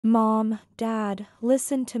Mom, Dad,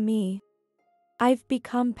 listen to me. I've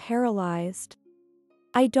become paralyzed.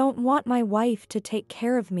 I don't want my wife to take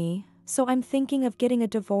care of me, so I'm thinking of getting a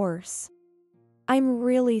divorce. I'm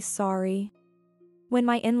really sorry. When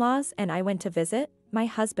my in-laws and I went to visit, my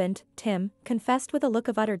husband, Tim, confessed with a look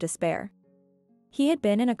of utter despair. He had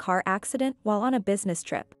been in a car accident while on a business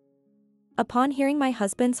trip. Upon hearing my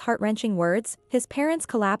husband's heart-wrenching words, his parents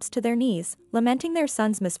collapsed to their knees, lamenting their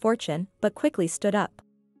son's misfortune, but quickly stood up.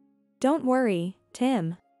 Don't worry,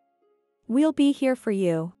 Tim. We'll be here for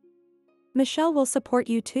you. Michelle will support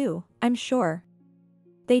you too, I'm sure.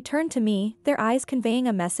 They turned to me, their eyes conveying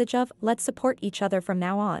a message of, let's support each other from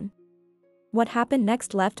now on. What happened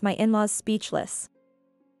next left my in-laws speechless.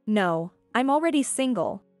 No, I'm already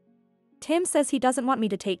single. Tim says he doesn't want me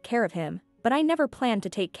to take care of him, but I never planned to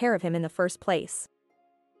take care of him in the first place.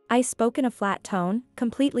 I spoke in a flat tone,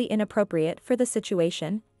 completely inappropriate for the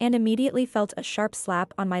situation, and immediately felt a sharp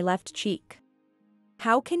slap on my left cheek.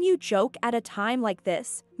 How can you joke at a time like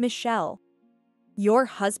this, Michelle? Your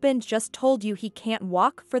husband just told you he can't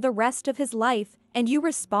walk for the rest of his life, and you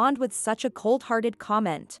respond with such a cold-hearted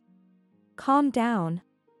comment. Calm down.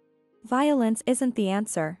 Violence isn't the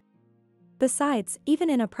answer. Besides, even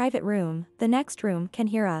in a private room, the next room can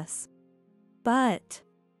hear us. But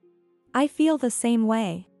I feel the same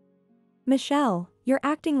way. Michelle, you're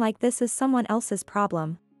acting like this is someone else's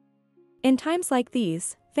problem. In times like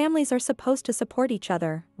these, families are supposed to support each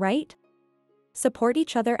other, right? Support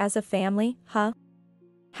each other as a family, huh?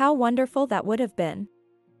 How wonderful that would have been.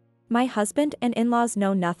 My husband and in-laws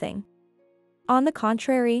know nothing. On the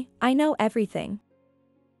contrary, I know everything.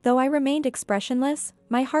 Though I remained expressionless,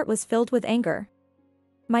 my heart was filled with anger.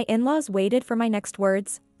 My in-laws waited for my next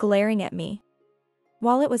words, glaring at me.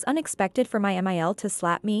 While it was unexpected for my MIL to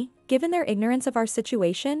slap me, given their ignorance of our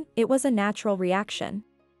situation, it was a natural reaction.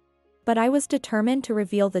 But I was determined to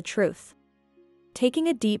reveal the truth. Taking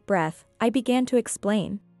a deep breath, I began to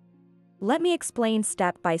explain. Let me explain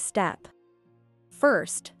step by step.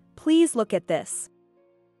 First, please look at this.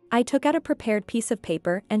 I took out a prepared piece of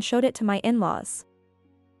paper and showed it to my in-laws.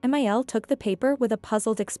 MIL took the paper with a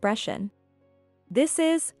puzzled expression. This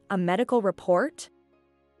is a medical report?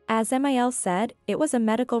 As MIL said, it was a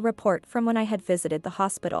medical report from when I had visited the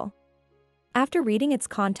hospital. After reading its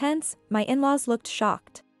contents, my in-laws looked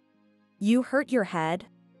shocked. You hurt your head?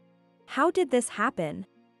 How did this happen?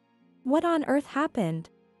 What on earth happened?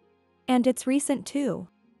 And it's recent too.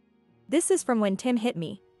 This is from when Tim hit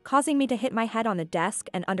me, causing me to hit my head on the desk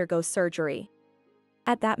and undergo surgery.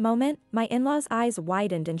 At that moment, my in-laws' eyes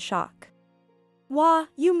widened in shock. Wah,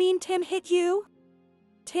 you mean Tim hit you?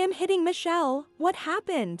 Tim hitting Michelle, what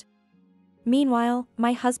happened? Meanwhile,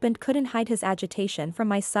 my husband couldn't hide his agitation from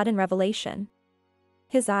my sudden revelation.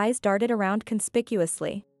 His eyes darted around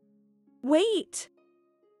conspicuously. Wait!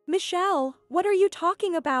 Michelle, what are you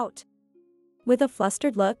talking about? With a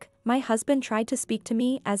flustered look, my husband tried to speak to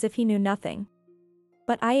me as if he knew nothing.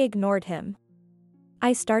 But I ignored him.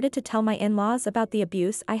 I started to tell my in-laws about the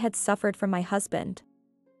abuse I had suffered from my husband.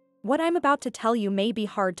 What I'm about to tell you may be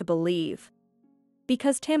hard to believe.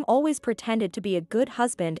 Because Tim always pretended to be a good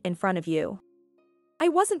husband in front of you. I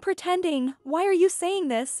wasn't pretending, why are you saying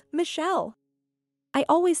this, Michelle? I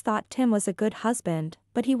always thought Tim was a good husband,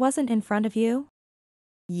 but he wasn't in front of you?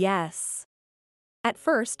 Yes. At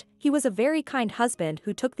first, he was a very kind husband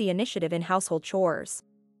who took the initiative in household chores.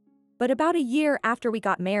 But about a year after we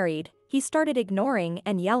got married, he started ignoring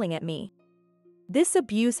and yelling at me. This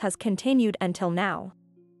abuse has continued until now.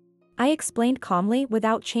 I explained calmly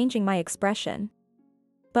without changing my expression.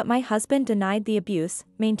 But my husband denied the abuse,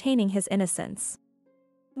 maintaining his innocence.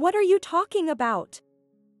 What are you talking about?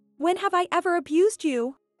 When have I ever abused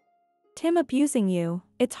you? Tim abusing you,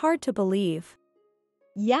 it's hard to believe.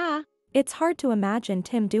 Yeah, it's hard to imagine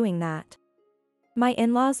Tim doing that. My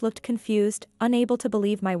in-laws looked confused, unable to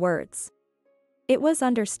believe my words. It was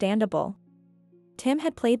understandable. Tim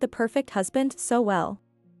had played the perfect husband so well.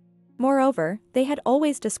 Moreover, they had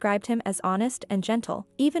always described him as honest and gentle,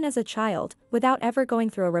 even as a child, without ever going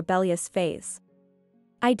through a rebellious phase.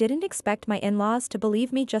 I didn't expect my in-laws to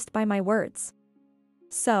believe me just by my words.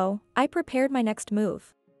 So, I prepared my next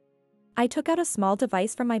move. I took out a small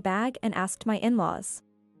device from my bag and asked my in-laws.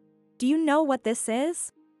 Do you know what this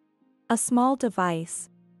is? A small device.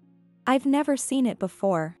 I've never seen it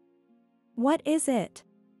before. What is it?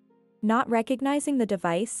 Not recognizing the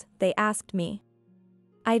device, they asked me.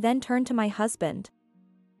 I then turned to my husband.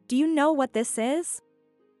 Do you know what this is?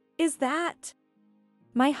 Is that?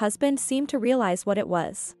 My husband seemed to realize what it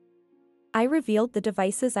was. I revealed the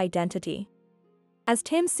device's identity. As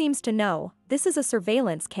Tim seems to know, this is a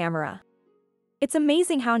surveillance camera. It's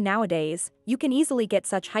amazing how nowadays, you can easily get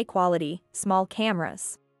such high-quality, small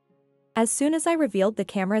cameras. As soon as I revealed the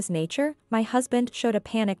camera's nature, my husband showed a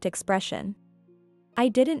panicked expression. I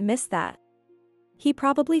didn't miss that. He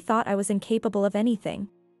probably thought I was incapable of anything.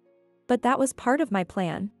 But that was part of my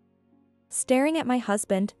plan. Staring at my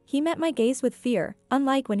husband, he met my gaze with fear,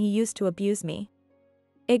 unlike when he used to abuse me.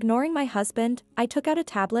 Ignoring my husband, I took out a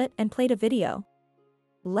tablet and played a video.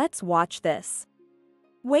 Let's watch this.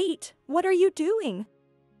 Wait, what are you doing?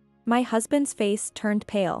 My husband's face turned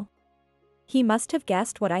pale. He must have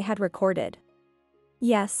guessed what I had recorded.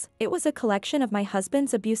 Yes, it was a collection of my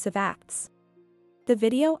husband's abusive acts. The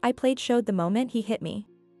video I played showed the moment he hit me.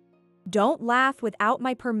 Don't laugh without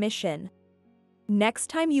my permission. Next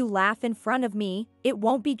time you laugh in front of me, it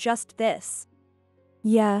won't be just this.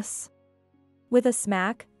 Yes. With a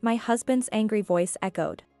smack, my husband's angry voice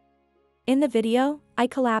echoed. In the video, I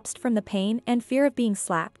collapsed from the pain and fear of being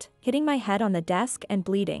slapped, hitting my head on the desk and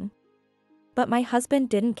bleeding. But my husband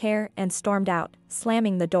didn't care and stormed out,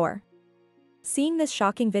 slamming the door. Seeing this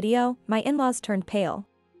shocking video, my in-laws turned pale.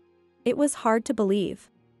 It was hard to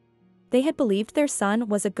believe. They had believed their son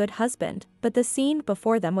was a good husband, but the scene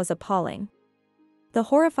before them was appalling. The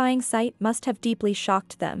horrifying sight must have deeply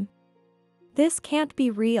shocked them. This can't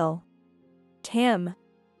be real. Tim.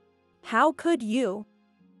 How could you?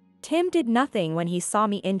 Tim did nothing when he saw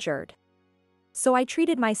me injured. So I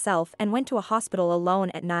treated myself and went to a hospital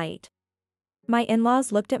alone at night. My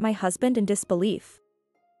in-laws looked at my husband in disbelief.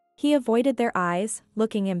 He avoided their eyes,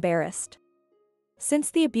 looking embarrassed.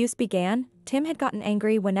 Since the abuse began, Tim had gotten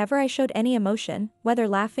angry whenever I showed any emotion, whether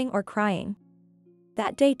laughing or crying.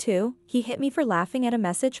 That day too, he hit me for laughing at a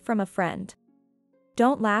message from a friend.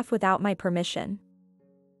 Don't laugh without my permission.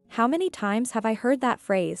 How many times have I heard that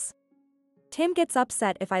phrase? Tim gets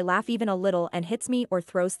upset if I laugh even a little and hits me or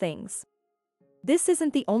throws things. This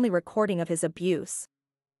isn't the only recording of his abuse.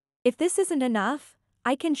 If this isn't enough,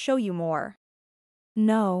 I can show you more.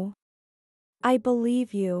 No. I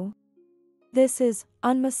believe you. This is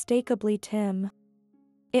unmistakably Tim.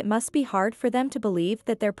 It must be hard for them to believe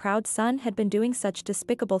that their proud son had been doing such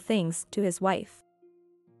despicable things to his wife.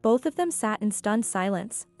 Both of them sat in stunned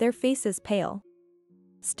silence, their faces pale.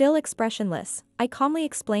 Still expressionless, I calmly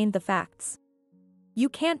explained the facts. You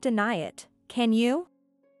can't deny it, can you?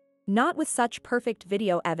 Not with such perfect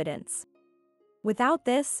video evidence. Without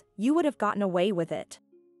this, you would have gotten away with it.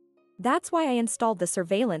 That's why I installed the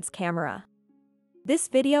surveillance camera. This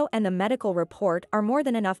video and the medical report are more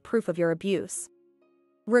than enough proof of your abuse.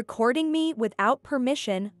 Recording me without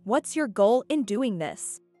permission, what's your goal in doing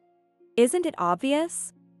this? Isn't it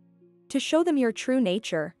obvious? To show them your true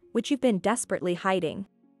nature, which you've been desperately hiding.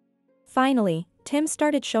 Finally, Tim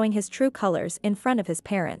started showing his true colors in front of his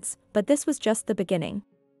parents, but this was just the beginning.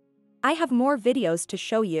 I have more videos to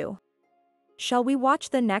show you. Shall we watch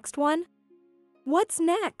the next one? What's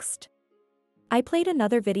next? I played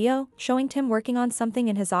another video showing Tim working on something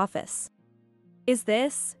in his office. Is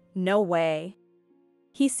this? No way.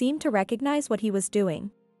 He seemed to recognize what he was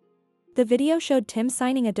doing. The video showed Tim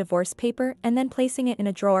signing a divorce paper and then placing it in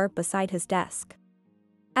a drawer beside his desk.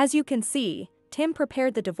 As you can see, Tim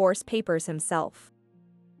prepared the divorce papers himself.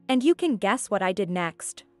 And you can guess what I did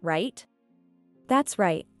next, right? That's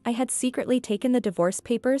right, I had secretly taken the divorce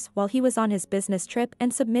papers while he was on his business trip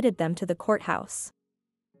and submitted them to the courthouse.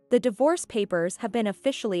 The divorce papers have been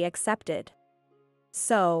officially accepted.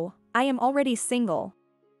 So, I am already single.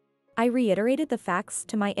 I reiterated the facts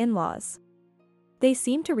to my in-laws. They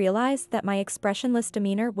seemed to realize that my expressionless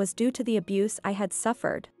demeanor was due to the abuse I had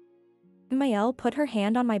suffered. Maëlle put her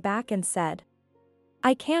hand on my back and said,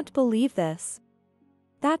 I can't believe this.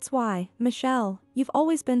 That's why, Michelle, you've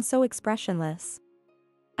always been so expressionless.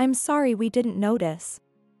 I'm sorry we didn't notice.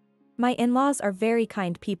 My in-laws are very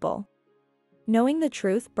kind people. Knowing the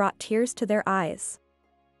truth brought tears to their eyes.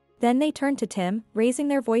 Then they turned to Tim, raising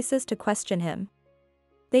their voices to question him.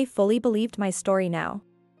 They fully believed my story now.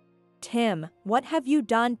 Tim, what have you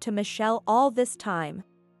done to Michelle all this time?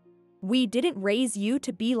 We didn't raise you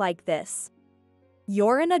to be like this.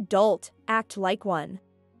 You're an adult, act like one.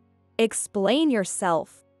 Explain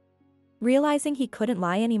yourself. Realizing he couldn't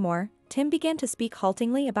lie anymore, Tim began to speak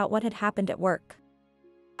haltingly about what had happened at work.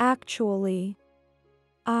 Actually,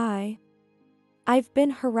 I've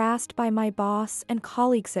been harassed by my boss and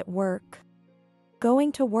colleagues at work.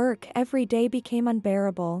 Going to work every day became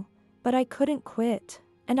unbearable, but I couldn't quit,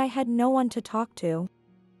 and I had no one to talk to.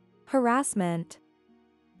 Harassment.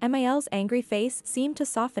 Maëlle's angry face seemed to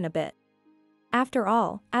soften a bit. After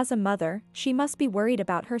all, as a mother, she must be worried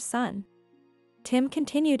about her son. Tim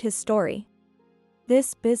continued his story.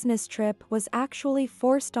 This business trip was actually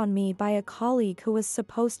forced on me by a colleague who was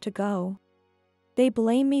supposed to go. They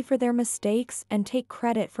blame me for their mistakes and take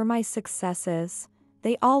credit for my successes.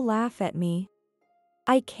 They all laugh at me.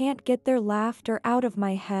 I can't get their laughter out of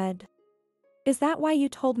my head. Is that why you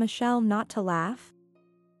told Michelle not to laugh?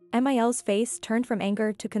 Miel's face turned from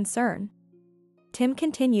anger to concern. Tim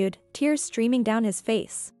continued, tears streaming down his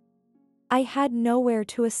face. I had nowhere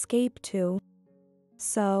to escape to.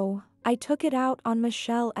 So, I took it out on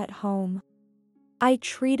Michelle at home. I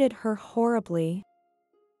treated her horribly.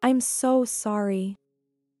 I'm so sorry.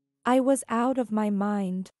 I was out of my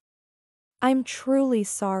mind. I'm truly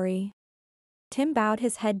sorry. Tim bowed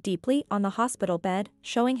his head deeply on the hospital bed,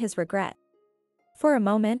 showing his regret. For a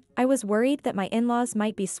moment, I was worried that my in-laws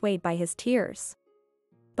might be swayed by his tears.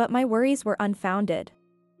 But my worries were unfounded.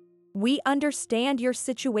 We understand your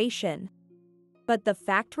situation. But the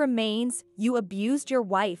fact remains, you abused your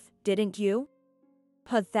wife, didn't you?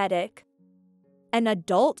 Pathetic. An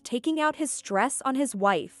adult taking out his stress on his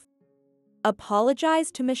wife.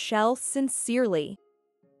 Apologize to Michelle sincerely.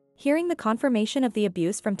 Hearing the confirmation of the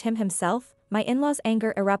abuse from Tim himself, my in-laws'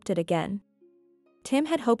 anger erupted again. Tim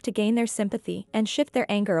had hoped to gain their sympathy and shift their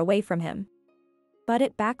anger away from him. But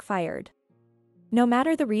it backfired. No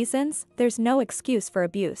matter the reasons, there's no excuse for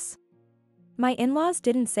abuse. My in-laws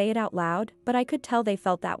didn't say it out loud, but I could tell they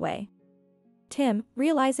felt that way. Tim,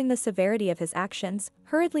 realizing the severity of his actions,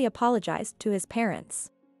 hurriedly apologized to his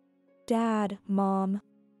parents. Dad, Mom.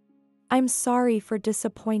 I'm sorry for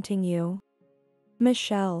disappointing you.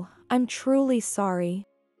 Michelle, I'm truly sorry.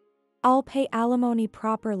 I'll pay alimony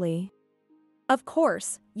properly. Of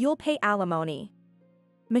course, you'll pay alimony.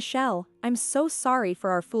 Michelle, I'm so sorry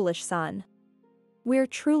for our foolish son. We're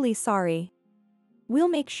truly sorry. We'll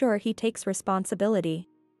make sure he takes responsibility.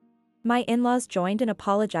 My in-laws joined in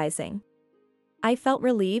apologizing. I felt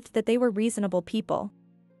relieved that they were reasonable people.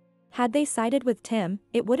 Had they sided with Tim,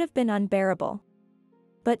 it would have been unbearable.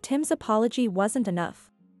 But Tim's apology wasn't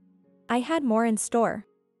enough. I had more in store.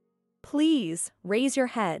 Please, raise your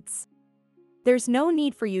heads. There's no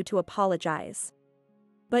need for you to apologize.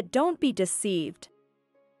 But don't be deceived.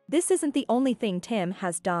 This isn't the only thing Tim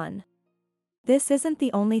has done. This isn't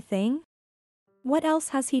the only thing? What else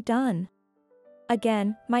has he done?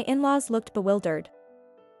 Again, my in-laws looked bewildered.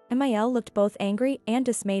 Miel looked both angry and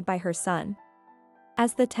dismayed by her son.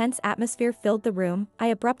 As the tense atmosphere filled the room, I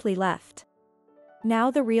abruptly left.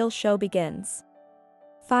 Now the real show begins.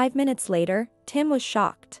 5 minutes later, Tim was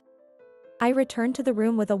shocked. I returned to the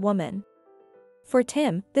room with a woman. For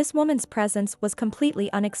Tim, this woman's presence was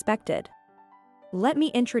completely unexpected. Let me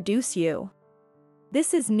introduce you.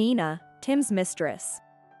 This is Nina, Tim's mistress.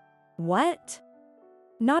 What?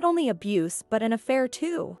 Not only abuse but an affair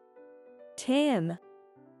too. Tim.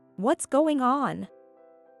 What's going on?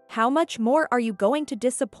 How much more are you going to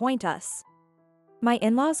disappoint us? My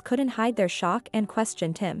in-laws couldn't hide their shock and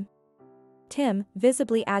questioned Tim. Tim,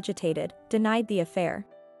 visibly agitated, denied the affair.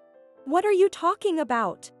 What are you talking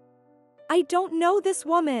about? I don't know this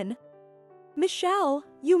woman. Michelle,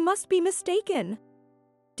 you must be mistaken.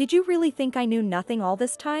 Did you really think I knew nothing all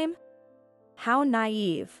this time? How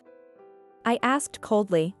naive. I asked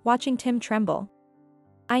coldly, watching Tim tremble.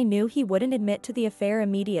 I knew he wouldn't admit to the affair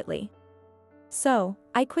immediately. So,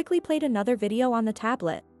 I quickly played another video on the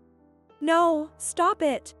tablet. No, stop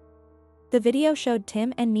it. The video showed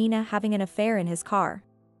Tim and Nina having an affair in his car.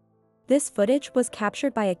 This footage was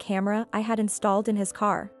captured by a camera I had installed in his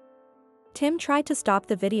car. Tim tried to stop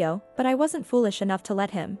the video, but I wasn't foolish enough to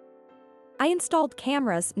let him. I installed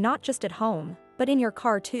cameras not just at home, but in your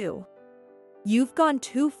car too. You've gone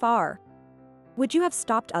too far. Would you have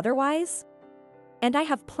stopped otherwise? And I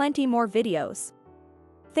have plenty more videos.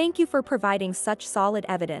 Thank you for providing such solid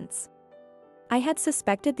evidence. I had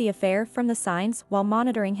suspected the affair from the signs while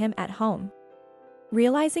monitoring him at home.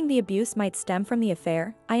 Realizing the abuse might stem from the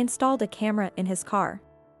affair, I installed a camera in his car.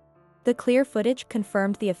 The clear footage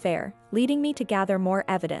confirmed the affair, leading me to gather more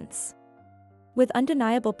evidence. With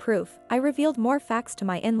undeniable proof, I revealed more facts to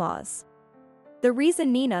my in-laws. The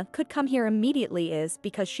reason Nina could come here immediately is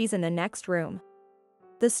because she's in the next room.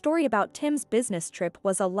 The story about Tim's business trip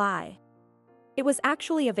was a lie. It was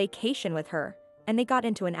actually a vacation with her, and they got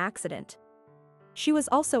into an accident. She was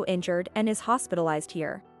also injured and is hospitalized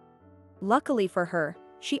here. Luckily for her,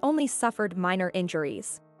 she only suffered minor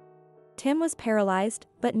injuries. Tim was paralyzed,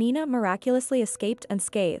 but Nina miraculously escaped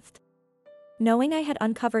unscathed. Knowing I had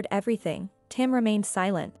uncovered everything, Tim remained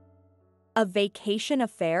silent. A vacation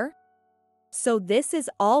affair? So this is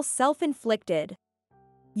all self-inflicted.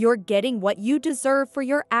 You're getting what you deserve for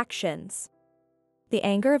your actions. The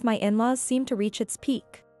anger of my in-laws seemed to reach its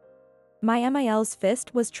peak. My Miel's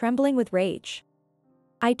fist was trembling with rage.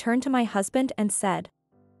 I turned to my husband and said,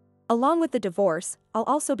 Along with the divorce, I'll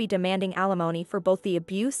also be demanding alimony for both the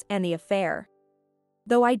abuse and the affair.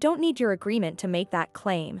 Though I don't need your agreement to make that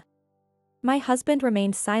claim. My husband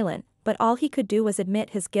remained silent, but all he could do was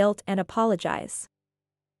admit his guilt and apologize.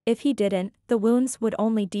 If he didn't, the wounds would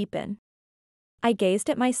only deepen. I gazed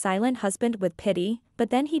at my silent husband with pity, but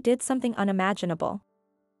then he did something unimaginable.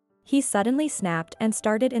 He suddenly snapped and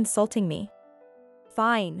started insulting me.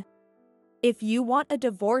 Fine. If you want a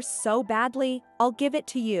divorce so badly, I'll give it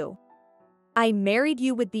to you. I married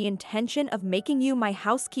you with the intention of making you my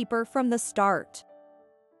housekeeper from the start.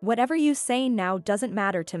 Whatever you say now doesn't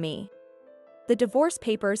matter to me. The divorce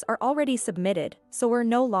papers are already submitted, so we're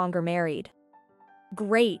no longer married.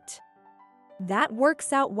 Great. That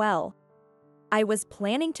works out well. I was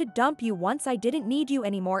planning to dump you once I didn't need you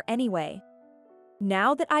anymore anyway.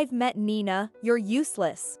 Now that I've met Nina, you're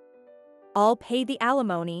useless. I'll pay the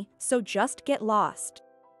alimony, so just get lost.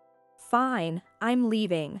 Fine, I'm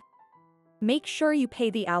leaving. Make sure you pay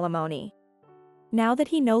the alimony. Now that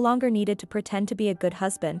he no longer needed to pretend to be a good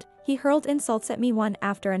husband, he hurled insults at me one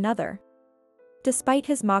after another. Despite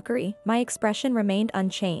his mockery, my expression remained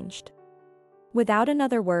unchanged. Without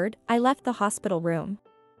another word, I left the hospital room.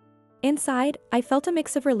 Inside, I felt a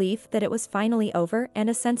mix of relief that it was finally over and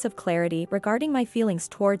a sense of clarity regarding my feelings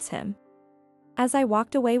towards him. As I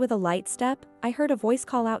walked away with a light step, I heard a voice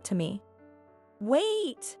call out to me.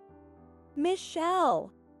 Wait!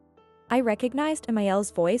 Michelle! I recognized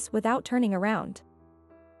Amiel's voice without turning around.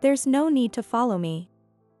 There's no need to follow me.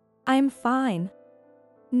 I'm fine.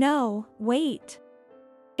 No, wait.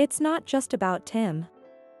 It's not just about Tim.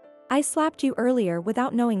 I slapped you earlier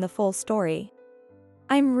without knowing the full story.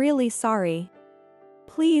 I'm really sorry.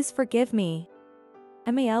 Please forgive me.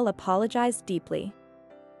 Amiel apologized deeply.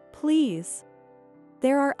 Please.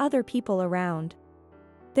 There are other people around.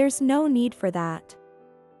 There's no need for that.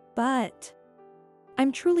 But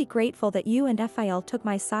I'm truly grateful that you and Feuds took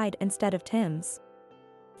my side instead of Tim's.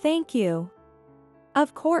 Thank you.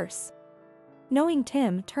 Of course. Knowing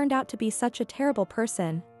Tim turned out to be such a terrible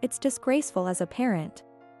person, it's disgraceful as a parent.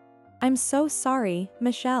 I'm so sorry,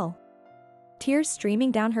 Michelle. Tears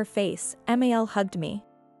streaming down her face, Amiel hugged me.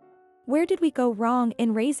 Where did we go wrong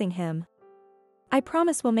in raising him? I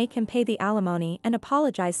promise we'll make him pay the alimony and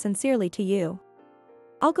apologize sincerely to you.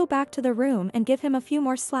 I'll go back to the room and give him a few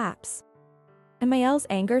more slaps. Amiel's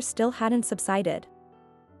anger still hadn't subsided.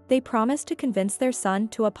 They promised to convince their son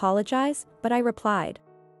to apologize, but I replied.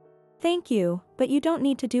 Thank you, but you don't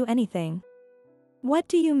need to do anything. What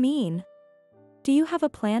do you mean? Do you have a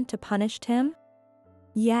plan to punish Tim?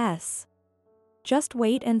 Yes. Just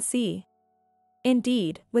wait and see.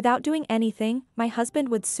 Indeed, without doing anything, my husband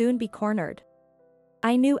would soon be cornered.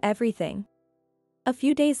 I knew everything. A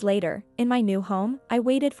few days later, in my new home, I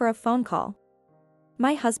waited for a phone call.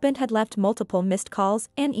 My husband had left multiple missed calls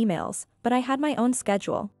and emails, but I had my own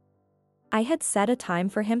schedule. I had set a time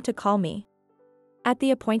for him to call me. At the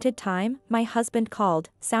appointed time, my husband called,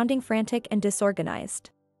 sounding frantic and disorganized.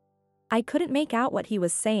 I couldn't make out what he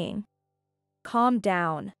was saying. Calm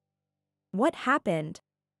down. What happened?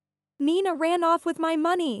 Nina ran off with my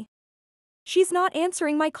money. She's not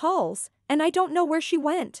answering my calls, and I don't know where she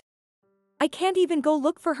went. I can't even go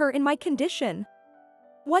look for her in my condition.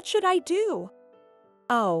 What should I do?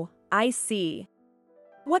 Oh, I see.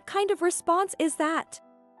 What kind of response is that?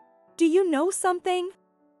 Do you know something?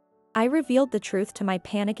 I revealed the truth to my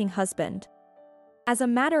panicking husband. As a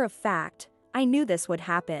matter of fact, I knew this would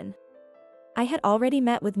happen. I had already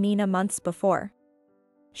met with Nina months before.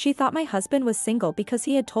 She thought my husband was single because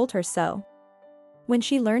he had told her so. When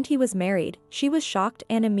she learned he was married, she was shocked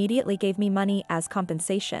and immediately gave me money as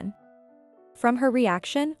compensation. From her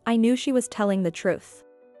reaction, I knew she was telling the truth.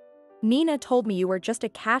 Nina told me you were just a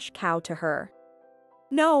cash cow to her.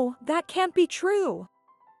 No, that can't be true.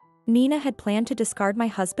 Nina had planned to discard my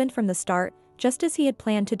husband from the start, just as he had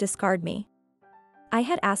planned to discard me. I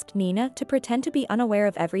had asked Nina to pretend to be unaware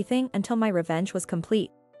of everything until my revenge was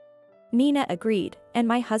complete. Nina agreed, and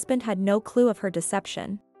my husband had no clue of her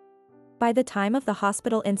deception. By the time of the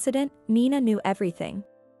hospital incident, Nina knew everything.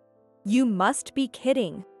 You must be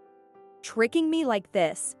kidding. Tricking me like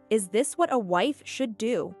this, is this what a wife should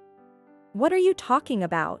do? What are you talking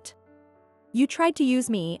about? You tried to use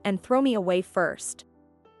me and throw me away first.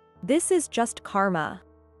 This is just karma.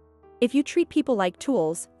 If you treat people like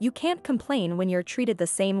tools, you can't complain when you're treated the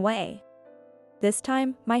same way. This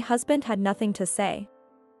time, my husband had nothing to say.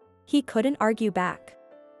 He couldn't argue back.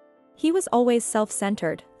 He was always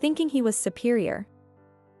self-centered, thinking he was superior.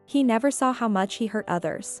 He never saw how much he hurt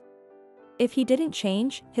others. If he didn't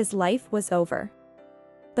change, his life was over.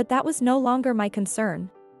 But that was no longer my concern.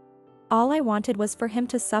 All I wanted was for him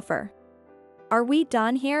to suffer. Are we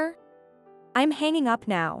done here? I'm hanging up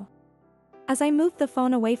now. As I moved the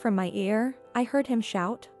phone away from my ear, I heard him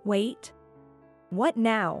shout, "Wait." What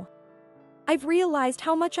now? I've realized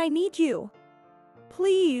how much I need you.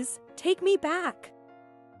 Please, take me back.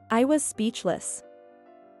 I was speechless.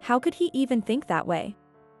 How could he even think that way?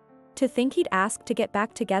 To think he'd ask to get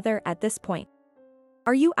back together at this point.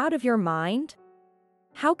 Are you out of your mind?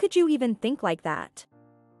 How could you even think like that?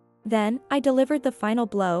 Then, I delivered the final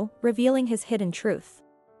blow, revealing his hidden truth.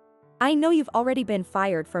 I know you've already been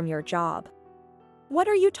fired from your job. What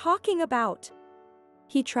are you talking about?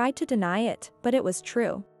 He tried to deny it, but it was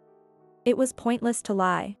true. It was pointless to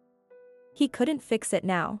lie. He couldn't fix it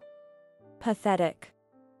now. Pathetic.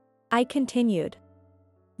 I continued.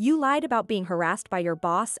 You lied about being harassed by your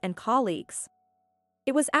boss and colleagues.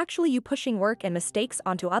 It was actually you pushing work and mistakes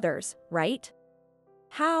onto others, right?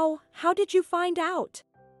 How did you find out?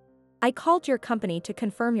 I called your company to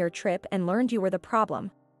confirm your trip and learned you were the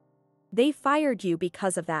problem. They fired you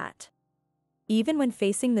because of that. Even when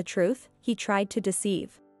facing the truth, he tried to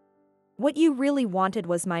deceive. What you really wanted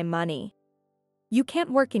was my money. You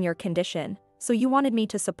can't work in your condition, so you wanted me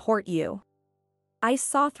to support you. I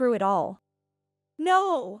saw through it all.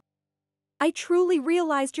 No! I truly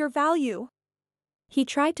realized your value. He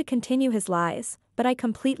tried to continue his lies, but I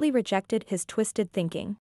completely rejected his twisted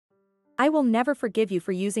thinking. I will never forgive you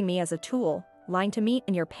for using me as a tool, lying to me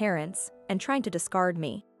and your parents, and trying to discard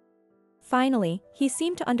me. Finally, he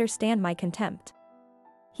seemed to understand my contempt.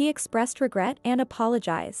 He expressed regret and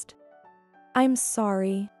apologized. I'm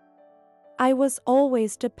sorry. I was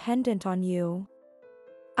always dependent on you.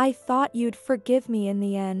 I thought you'd forgive me in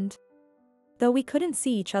the end. Though we couldn't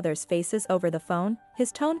see each other's faces over the phone,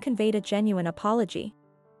 his tone conveyed a genuine apology.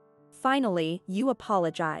 Finally, you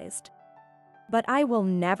apologized. But I will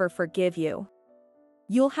never forgive you.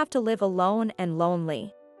 You'll have to live alone and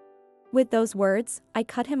lonely. With those words, I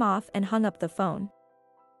cut him off and hung up the phone.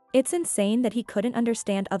 It's insane that he couldn't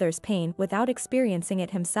understand others' pain without experiencing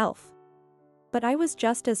it himself. But I was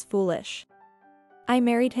just as foolish. I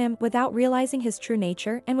married him without realizing his true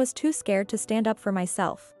nature and was too scared to stand up for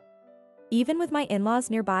myself. Even with my in-laws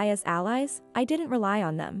nearby as allies, I didn't rely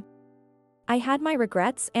on them. I had my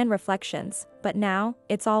regrets and reflections, but now,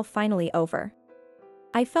 it's all finally over.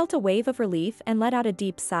 I felt a wave of relief and let out a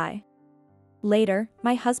deep sigh. Later,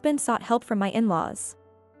 my husband sought help from my in-laws.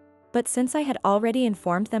 But since I had already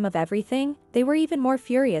informed them of everything, they were even more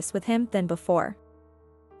furious with him than before.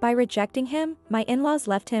 By rejecting him, my in-laws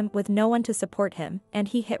left him with no one to support him, and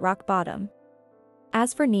he hit rock bottom.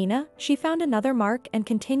 As for Nina, she found another mark and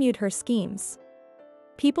continued her schemes.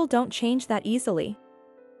 People don't change that easily.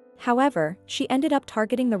 However, she ended up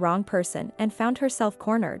targeting the wrong person and found herself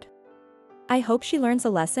cornered. I hope she learns a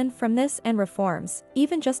lesson from this and reforms,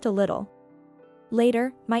 even just a little.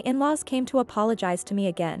 Later, my in-laws came to apologize to me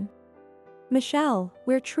again. Michelle,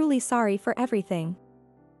 we're truly sorry for everything.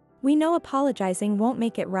 We know apologizing won't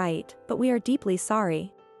make it right, but we are deeply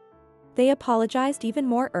sorry. They apologized even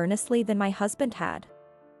more earnestly than my husband had.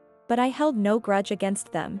 But I held no grudge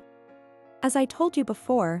against them. As I told you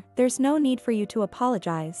before, there's no need for you to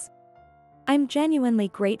apologize. I'm genuinely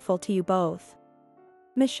grateful to you both.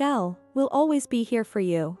 Michelle, we'll always be here for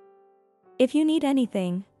you. If you need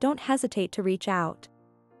anything, don't hesitate to reach out.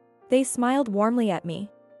 They smiled warmly at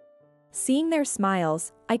me. Seeing their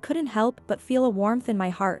smiles, I couldn't help but feel a warmth in my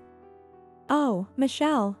heart. Oh,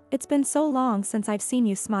 Michelle, it's been so long since I've seen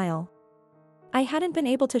you smile. I hadn't been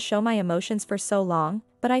able to show my emotions for so long,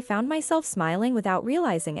 but I found myself smiling without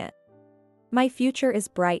realizing it. My future is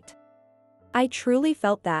bright. I truly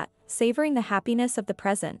felt that, savoring the happiness of the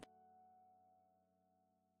present.